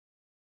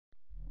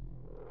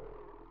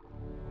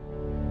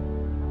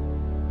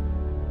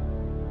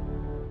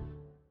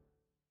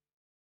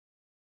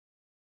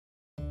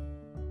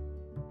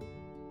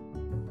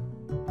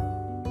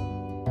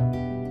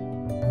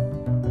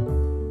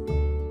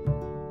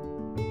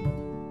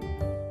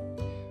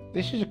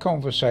This is a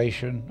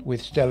conversation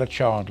with Stella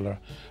Chandler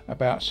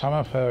about some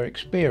of her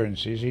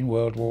experiences in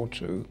World War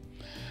II.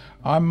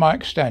 I'm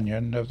Mike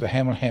Stanyon of the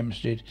Hemel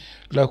Hempstead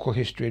Local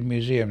History and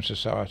Museum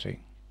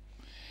Society.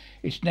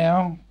 It's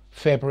now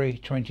February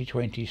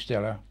 2020,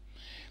 Stella.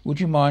 Would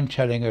you mind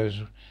telling us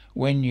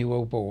when you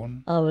were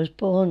born? I was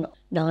born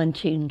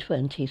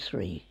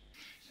 1923.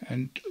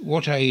 And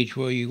what age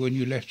were you when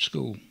you left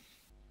school?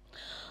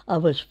 I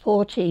was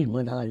 14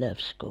 when I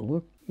left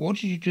school. What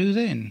did you do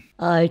then?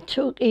 I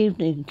took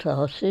evening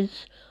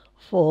classes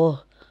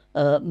for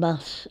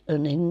maths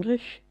and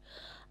English,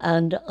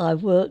 and I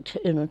worked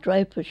in a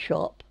draper's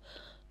shop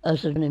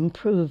as an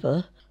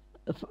improver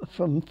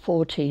from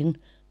 14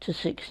 to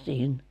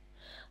 16.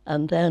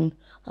 And then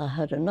I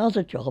had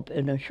another job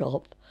in a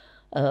shop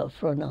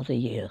for another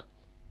year.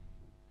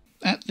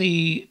 At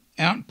the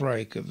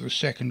outbreak of the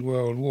Second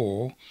World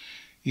War,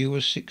 you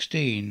were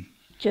 16.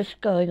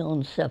 Just going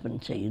on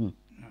 17.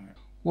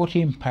 What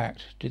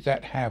impact did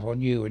that have on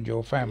you and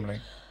your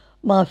family?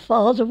 My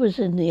father was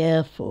in the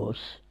Air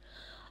Force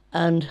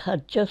and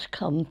had just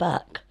come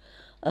back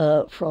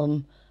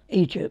from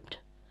Egypt,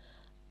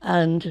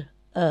 and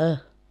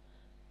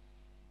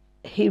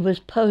he was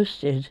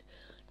posted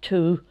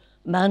to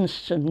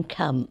Manston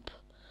Camp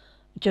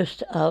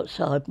just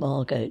outside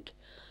Margate.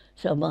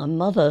 So my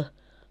mother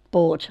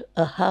bought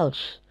a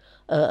house,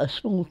 a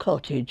small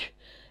cottage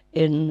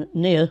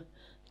near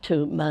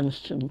to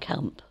Manston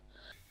Camp.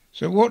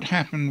 So what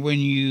happened when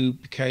you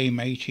became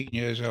 18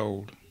 years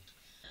old?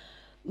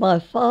 My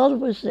father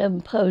was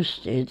then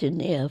posted in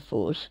the Air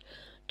Force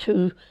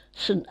to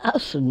St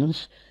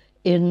Athens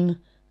in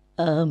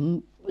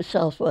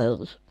South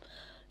Wales.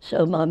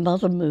 So my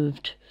mother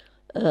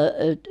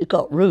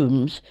got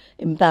rooms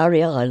in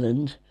Barry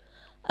Island,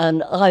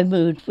 and I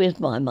moved with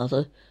my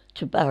mother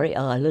to Barry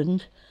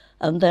Island,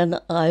 and then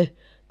I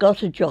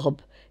got a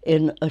job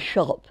in a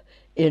shop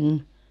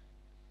in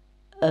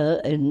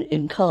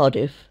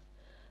Cardiff,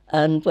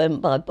 and went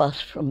by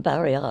bus from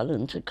Barry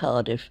Island to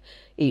Cardiff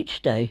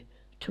each day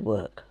to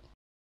work.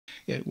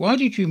 Yeah. Why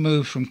did you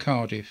move from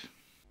Cardiff?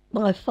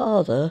 My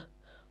father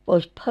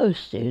was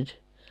posted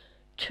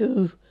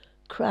to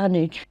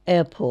Cranage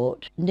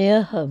Airport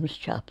near Holmes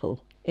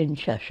Chapel in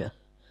Cheshire,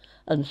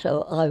 and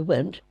so I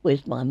went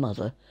with my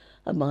mother,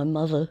 and my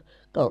mother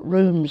got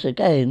rooms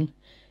again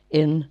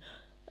in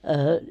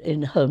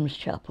Holmes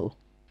Chapel.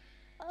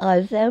 I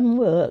then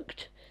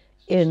worked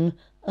in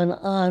an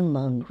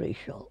ironmongery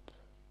shop,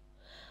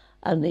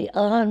 and the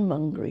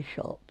ironmongery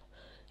shop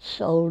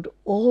sold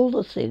all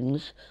the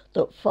things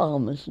that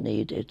farmers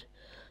needed,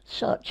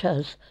 such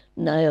as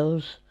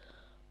nails,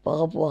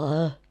 barbed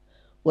wire,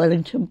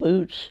 Wellington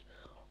boots,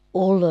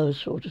 all those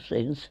sort of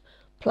things,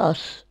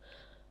 plus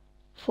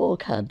 4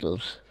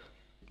 candles.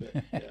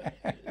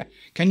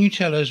 Can you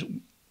tell us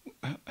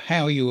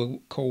how you were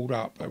called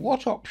up?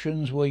 What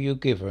options were you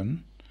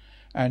given,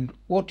 and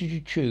what did you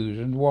choose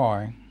and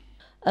why?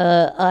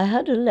 I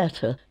had a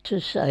letter to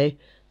say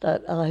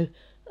that I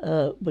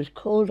was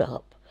called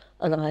up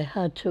and I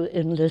had to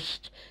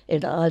enlist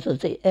in either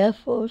the Air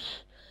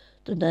Force,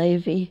 the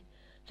Navy,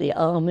 the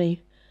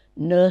Army,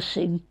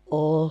 nursing,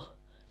 or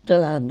the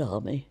Land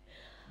Army.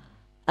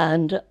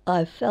 And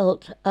I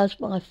felt, as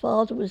my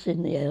father was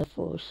in the Air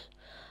Force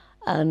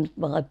and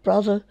my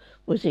brother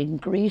was in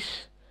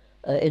Greece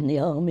in the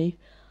Army,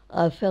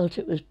 I felt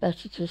it was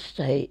better to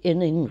stay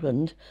in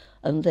England,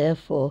 and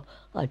therefore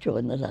I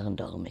joined the Land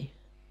Army.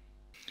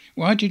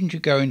 Why didn't you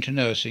go into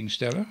nursing,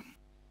 Stella?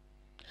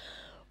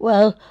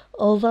 Well,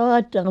 although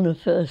I'd done a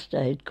first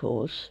aid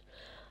course,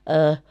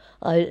 I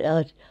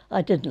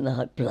didn't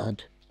like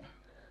blood.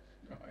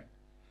 Right.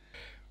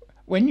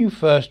 When you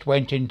first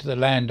went into the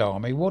Land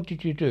Army, what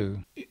did you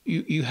do?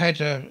 You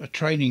had a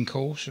training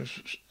course?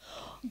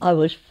 I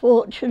was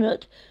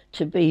fortunate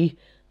to be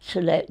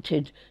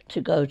selected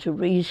to go to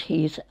Rees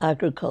Heath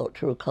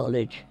Agricultural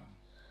College.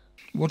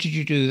 What did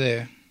you do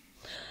there?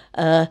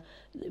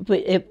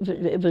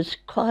 It was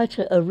quite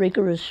a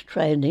rigorous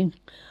training.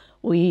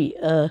 We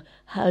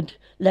had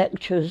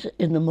lectures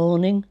in the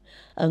morning,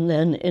 and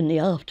then in the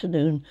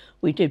afternoon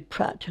we did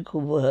practical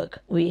work.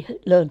 We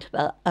learnt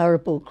about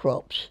arable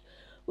crops.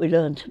 We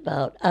learnt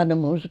about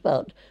animals,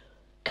 about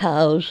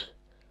cows,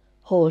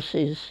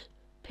 horses,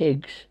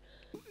 pigs.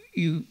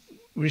 You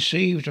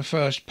received a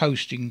first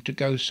posting to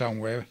go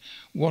somewhere.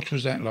 What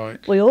was that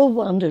like? We all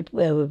wondered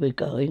where we were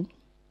going,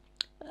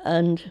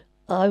 and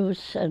I was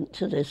sent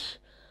to this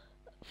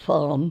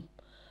farm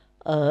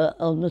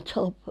on the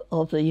top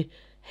of the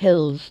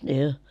hills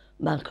near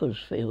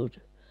Macclesfield,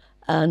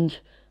 and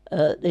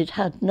it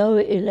had no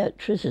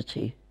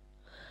electricity,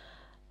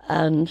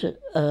 and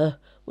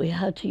we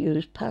had to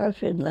use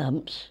paraffin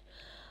lamps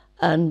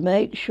and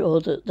make sure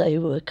that they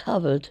were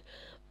covered,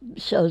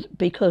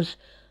 because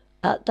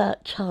at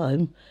that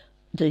time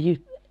the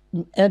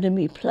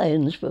enemy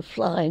planes were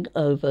flying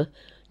over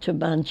to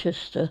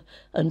Manchester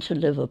and to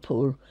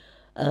Liverpool,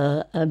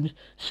 and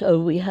so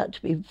we had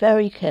to be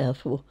very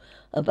careful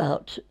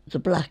about the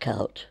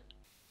blackout.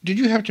 Did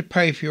you have to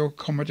pay for your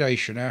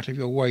accommodation out of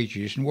your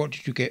wages, and what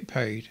did you get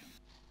paid?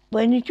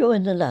 When you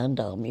joined the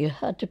Land Army, you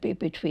had to be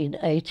between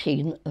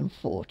 18 and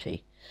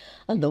 40,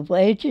 and the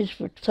wages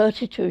were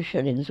 32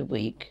 shillings a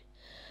week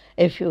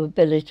if you were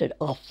billeted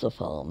off the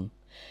farm.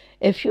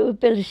 If you were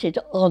billeted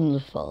on the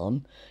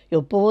farm,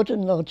 your board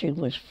and lodging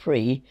was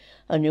free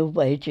and your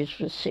wages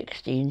were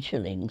 16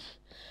 shillings.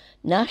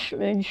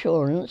 National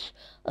insurance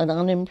and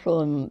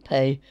unemployment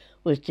pay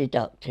was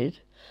deducted,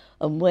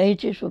 and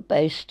wages were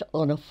based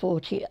on a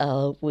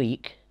 48-hour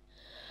week,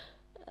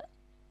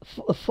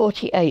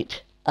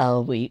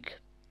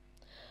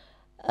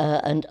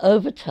 and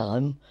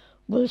overtime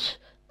was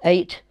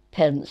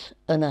 8p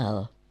an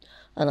hour.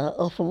 And I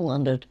often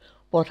wondered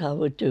what I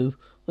would do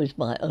with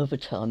my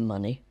overtime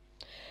money.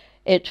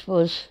 It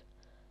was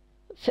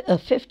a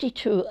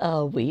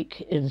 52-hour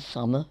week in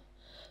summer,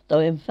 though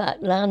in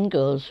fact land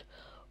girls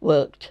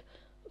worked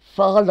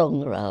far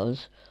longer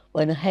hours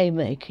when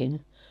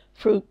haymaking,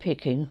 fruit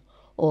picking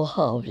or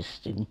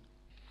harvesting.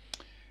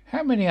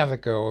 How many other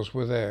girls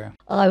were there?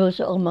 I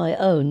was on my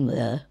own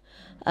there,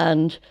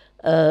 and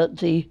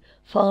the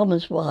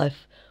farmer's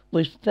wife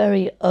was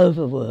very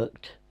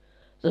overworked.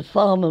 The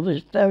farmer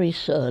was very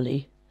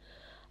surly,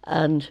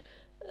 and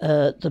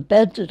the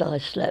bed that I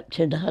slept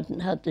in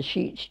hadn't had the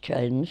sheets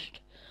changed,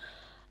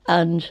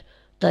 and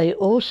they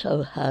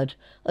also had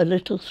a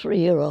little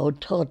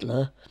 3-year-old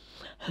toddler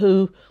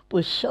who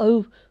was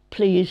so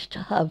pleased to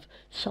have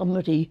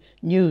somebody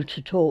new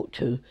to talk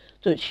to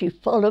that she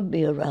followed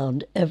me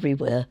around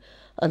everywhere,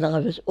 and I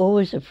was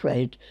always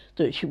afraid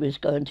that she was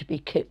going to be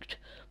kicked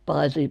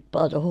by the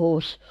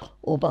horse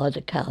or by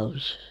the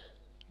cows.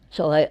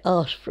 So I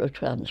asked for a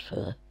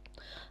transfer,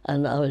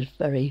 and I was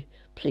very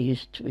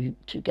pleased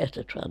to get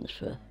a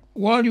transfer.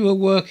 While you were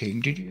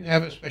working, did you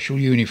have a special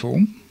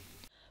uniform?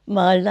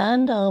 My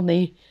Land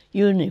Army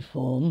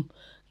uniform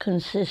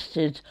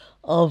consisted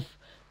of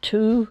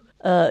 2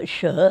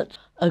 shirts,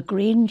 a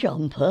green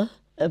jumper,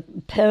 a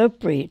pair of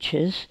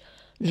breeches,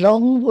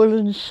 long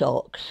woolen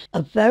socks,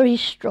 a very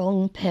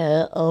strong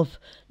pair of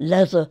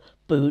leather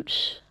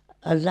boots,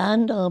 a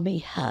Land Army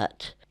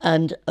hat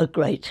and a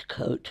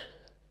greatcoat.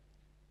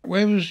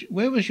 Where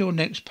was your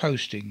next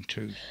posting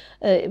to?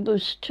 It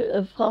was to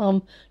a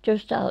farm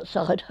just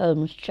outside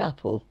Holmes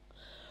Chapel,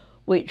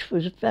 which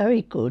was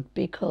very good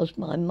because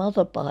my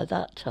mother by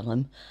that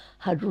time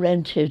had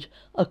rented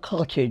a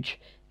cottage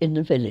in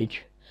the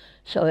village.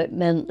 So it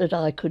meant that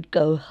I could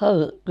go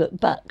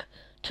back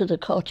to the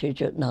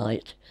cottage at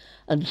night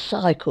and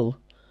cycle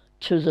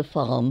to the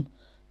farm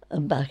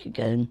and back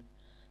again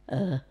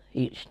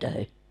each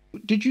day.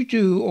 Did you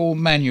do all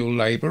manual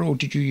labour or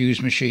did you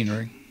use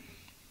machinery?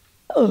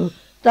 Oh,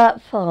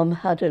 that farm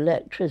had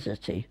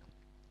electricity,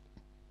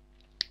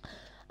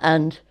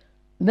 and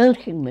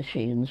milking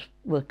machines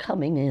were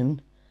coming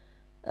in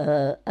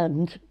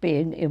and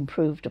being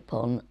improved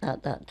upon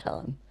at that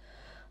time.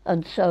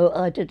 And so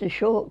I did a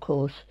short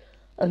course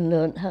and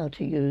learnt how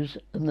to use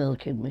a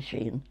milking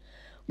machine,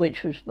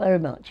 which was very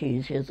much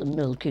easier than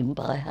milking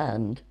by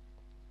hand.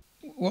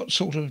 What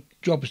sort of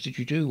jobs did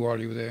you do while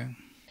you were there?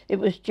 It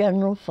was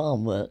general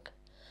farm work,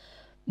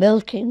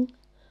 milking,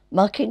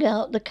 mucking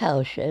out the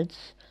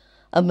cowsheds,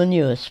 and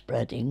manure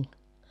spreading.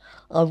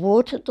 I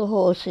watered the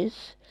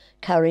horses,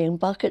 carrying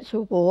buckets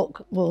of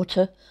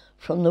water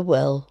from the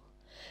well.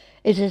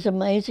 It is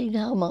amazing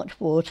how much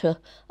water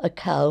a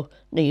cow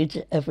needs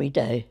every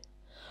day.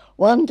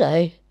 One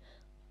day,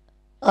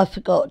 I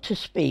forgot to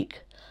speak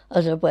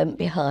as I went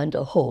behind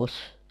a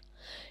horse.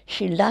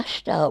 She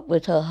lashed out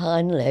with her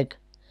hind leg,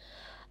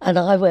 and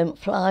I went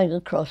flying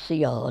across the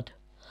yard.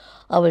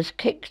 I was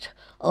kicked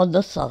on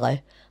the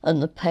thigh,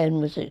 and the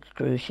pain was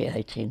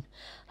excruciating.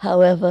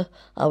 However,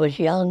 I was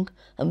young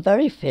and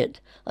very fit,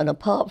 and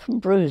apart from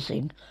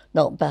bruising,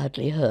 not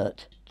badly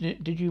hurt.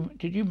 Did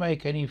you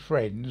make any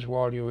friends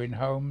while you were in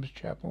Holmes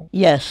Chapel?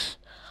 Yes,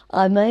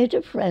 I made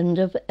a friend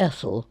of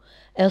Ethel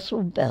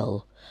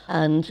Bell,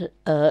 and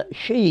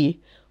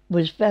she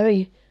was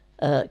very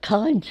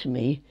kind to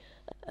me,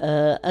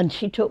 and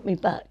she took me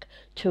back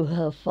to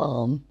her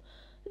farm,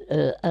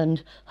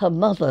 and her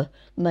mother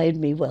made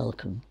me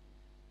welcome.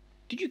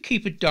 Did you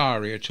keep a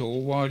diary at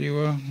all while you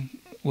were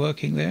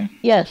working there?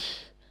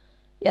 Yes,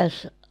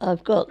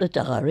 I've got the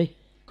diary.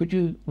 Could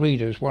you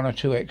read us 1 or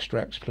 2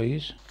 extracts,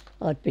 please?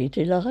 I'd be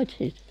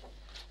delighted.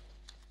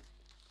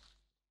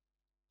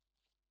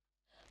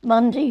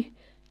 Monday,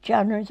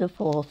 January the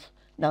 4th,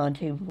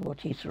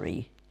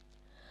 1943.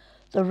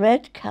 The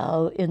red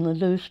cow in the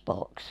loose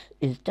box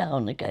is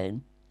down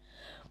again.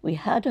 We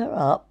had her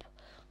up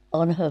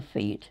on her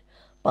feet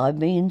by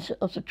means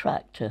of the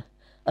tractor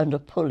and a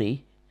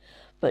pulley,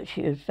 but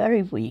she is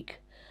very weak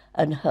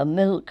and her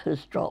milk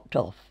has dropped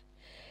off.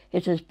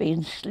 It has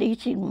been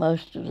sleeting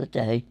most of the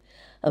day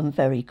and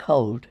very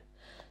cold.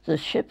 The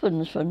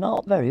shippons were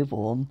not very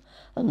warm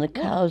and the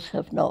cows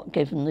have not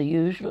given the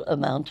usual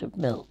amount of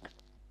milk.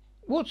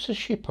 What's a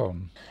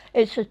shippon?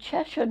 It's a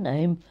Cheshire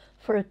name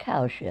for a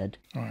cowshed.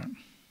 Right.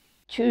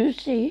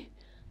 Tuesday,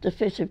 the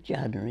 5th of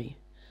January.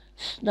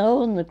 Snow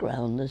on the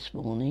ground this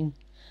morning,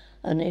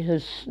 and it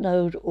has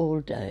snowed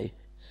all day.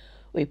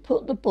 We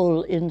put the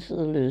bull into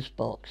the loose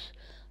box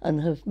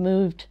and have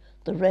moved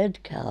the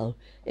red cow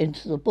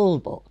into the bull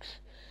box.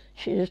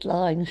 She is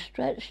lying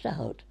stretched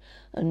out,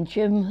 and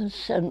Jim has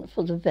sent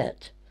for the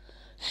vet.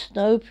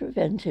 Snow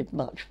prevented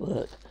much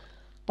work,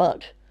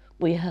 but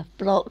we have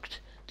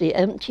blocked the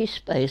empty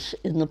space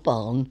in the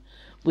barn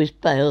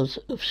with bales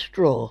of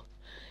straw.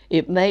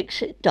 It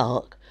makes it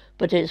dark,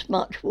 but it's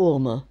much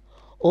warmer.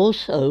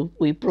 Also,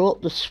 we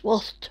brought the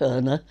swath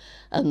turner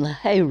and the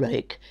hay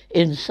rake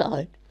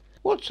inside.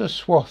 What's a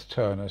swath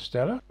turner,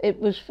 Stella? It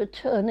was for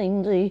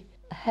turning the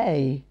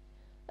hay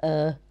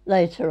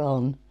later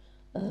on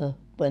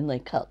when they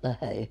cut the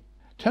hay.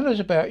 Tell us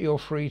about your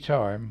free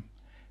time.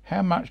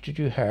 How much did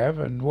you have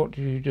and what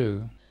did you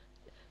do?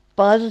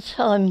 By the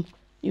time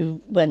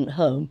you went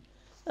home,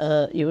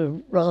 you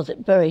were rather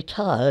very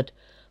tired,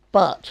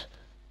 but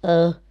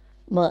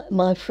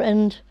my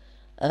friend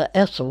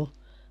Ethel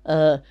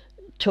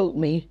took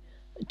me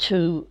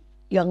to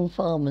young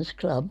farmers'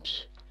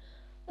 clubs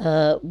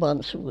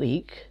once a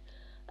week,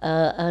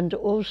 and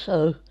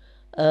also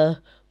I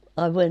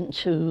went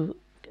to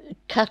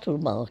cattle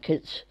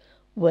markets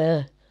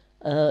where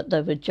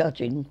they were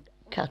judging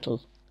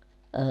cattle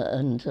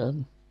and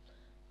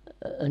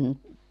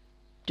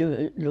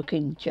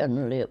looking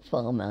generally at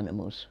farm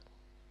animals.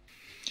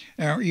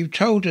 Now, you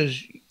told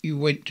us you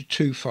went to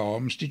 2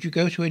 farms. Did you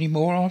go to any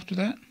more after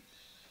that?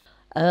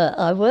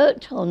 I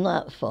worked on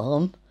that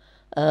farm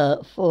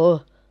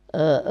for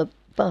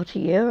about a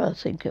year, I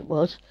think it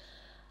was,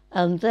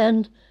 and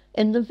then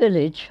in the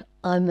village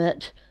I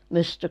met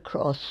Mr.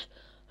 Cross,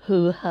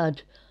 who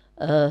had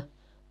a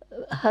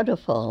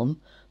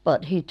farm,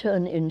 but he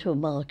turned it into a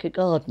market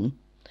garden,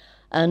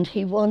 and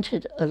he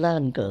wanted a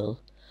land girl,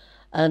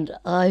 and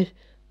I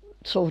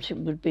thought it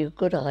would be a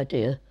good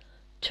idea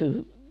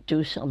to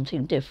do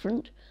something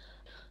different.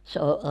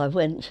 So I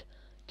went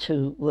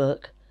to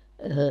work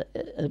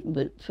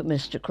for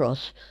Mr.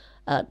 Cross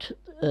at,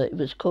 it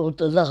was called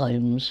the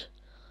Limes,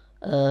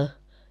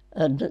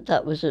 and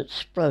that was at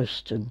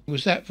Sproston.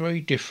 Was that very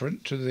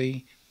different to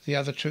the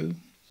other 2?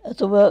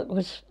 The work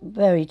was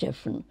very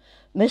different.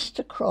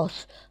 Mr.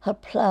 Cross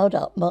had ploughed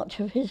up much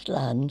of his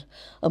land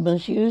and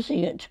was using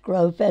it to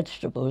grow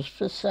vegetables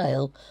for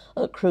sale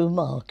at Crewe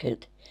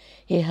Market.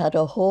 He had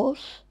a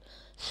horse,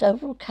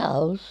 several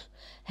cows,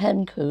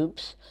 hen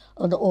coops,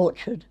 an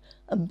orchard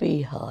and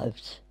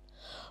beehives.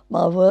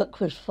 My work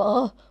was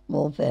far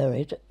more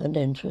varied and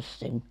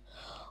interesting.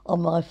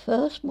 On my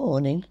first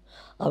morning,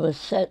 I was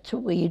set to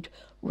weed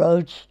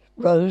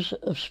rows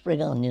of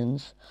spring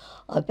onions.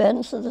 I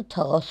bent to the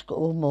task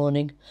all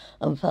morning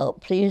and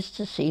felt pleased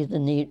to see the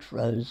neat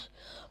rows.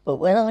 But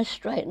when I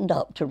straightened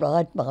up to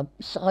ride my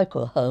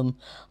cycle home,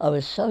 I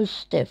was so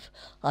stiff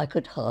I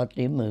could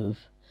hardly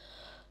move.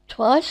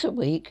 Twice a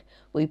week,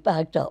 we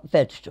bagged up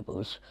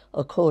vegetables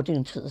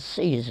according to the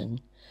season.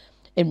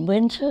 In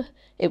winter,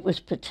 it was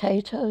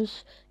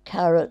potatoes,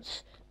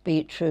 carrots,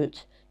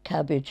 beetroot,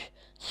 cabbage,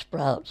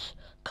 sprouts,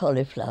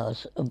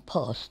 cauliflowers and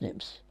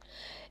parsnips.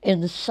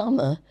 In the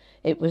summer,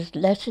 it was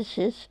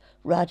lettuces,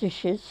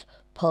 radishes,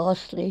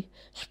 parsley,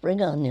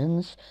 spring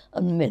onions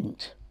and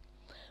mint.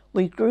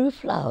 We grew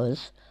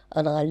flowers,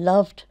 and I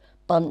loved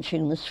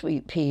bunching the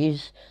sweet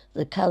peas,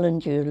 the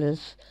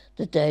calendulas,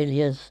 the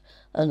dahlias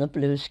and the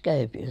blue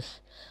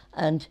scabious.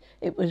 And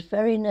it was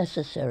very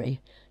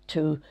necessary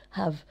to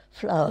have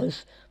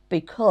flowers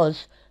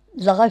because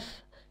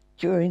life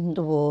during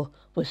the war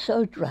was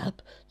so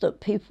drab that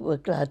people were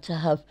glad to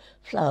have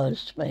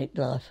flowers to make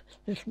life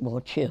a little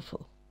more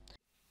cheerful.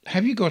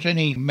 Have you got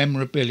any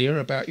memorabilia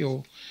about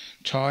your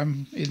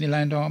time in the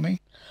Land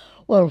Army?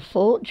 Well,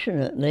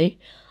 fortunately,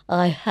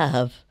 I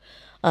have.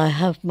 I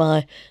have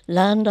my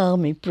Land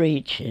Army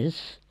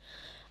breeches,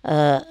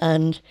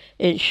 and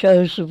it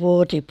shows the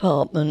War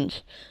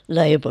Department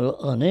label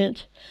on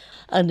it,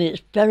 and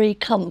it's very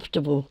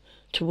comfortable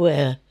to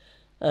wear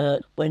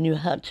when you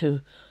had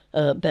to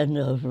bend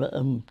over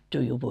and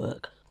do your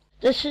work.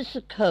 This is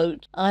the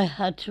coat I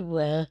had to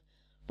wear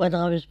when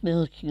I was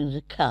milking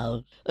the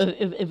cows.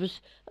 It was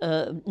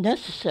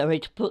necessary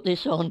to put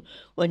this on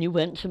when you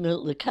went to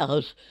milk the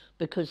cows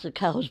because the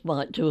cows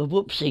might do a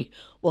whoopsie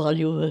while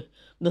you were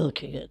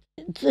milking it.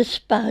 This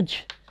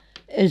badge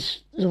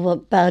is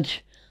the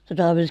badge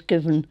that I was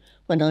given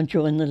when I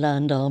joined the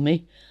Land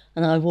Army,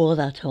 and I wore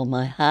that on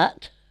my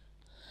hat.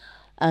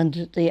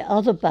 And the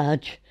other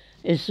badge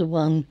is the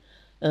one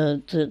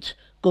that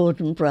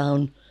Gordon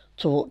Brown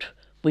thought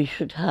we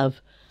should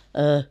have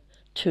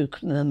to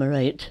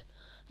commemorate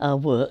our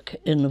work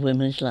in the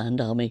Women's Land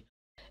Army.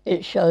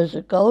 It shows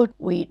a gold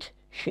wheat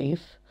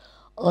sheaf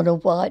on a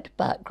white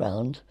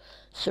background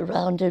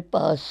surrounded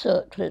by a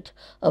circlet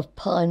of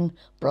pine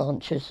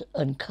branches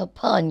and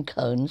pine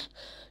cones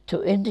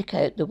to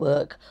indicate the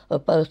work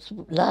of both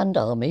the Land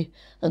Army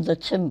and the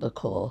Timber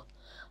Corps,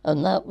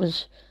 and that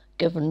was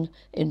given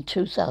in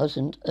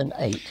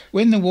 2008.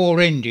 When the war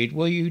ended,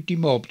 were you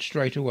demobbed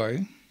straight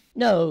away?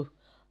 No,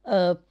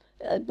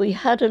 we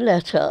had a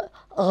letter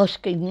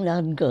asking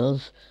land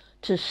girls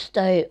to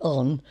stay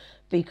on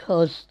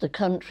because the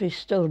country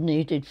still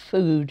needed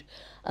food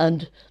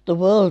and the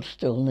world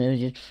still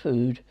needed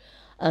food.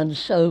 And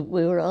so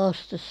we were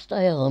asked to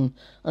stay on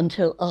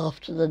until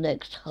after the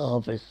next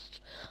harvest.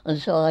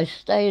 And so I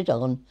stayed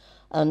on,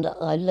 and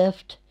I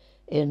left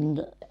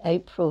in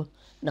April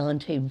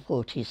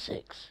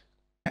 1946.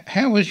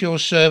 How was your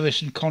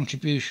service and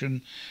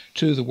contribution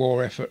to the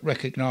war effort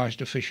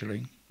recognised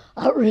officially?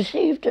 I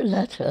received a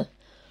letter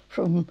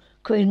from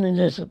Queen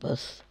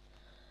Elizabeth,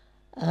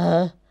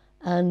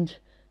 and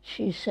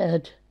she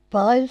said,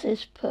 "By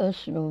this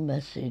personal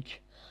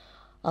message,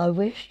 I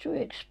wish to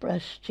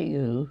express to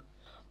you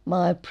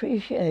my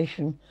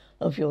appreciation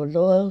of your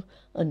loyal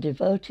and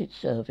devoted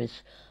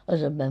service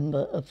as a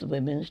member of the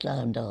Women's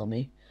Land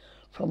Army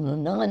from the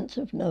 9th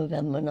of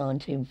November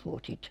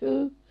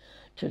 1942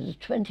 to the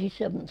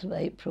 27th of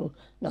April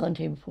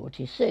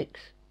 1946.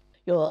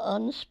 Your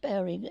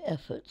unsparing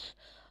efforts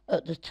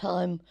at the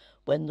time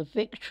when the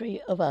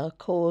victory of our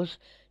cause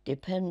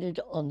depended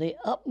on the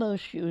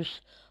utmost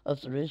use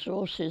of the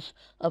resources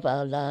of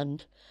our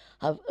land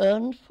have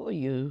earned for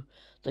you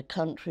the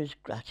country's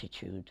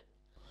gratitude."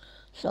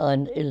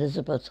 Signed,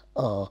 Elizabeth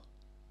R.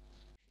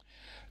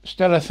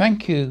 Stella,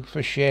 thank you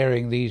for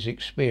sharing these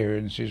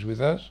experiences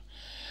with us.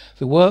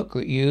 The work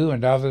that you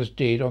and others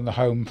did on the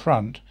home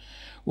front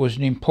was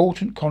an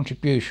important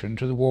contribution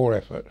to the war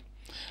effort,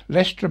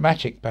 less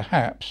dramatic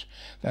perhaps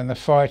than the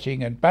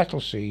fighting and battle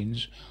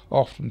scenes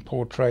often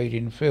portrayed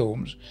in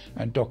films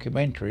and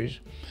documentaries,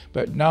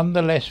 but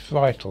nonetheless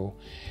vital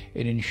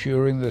in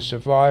ensuring the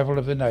survival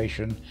of the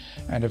nation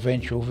and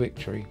eventual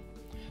victory.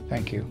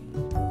 Thank you.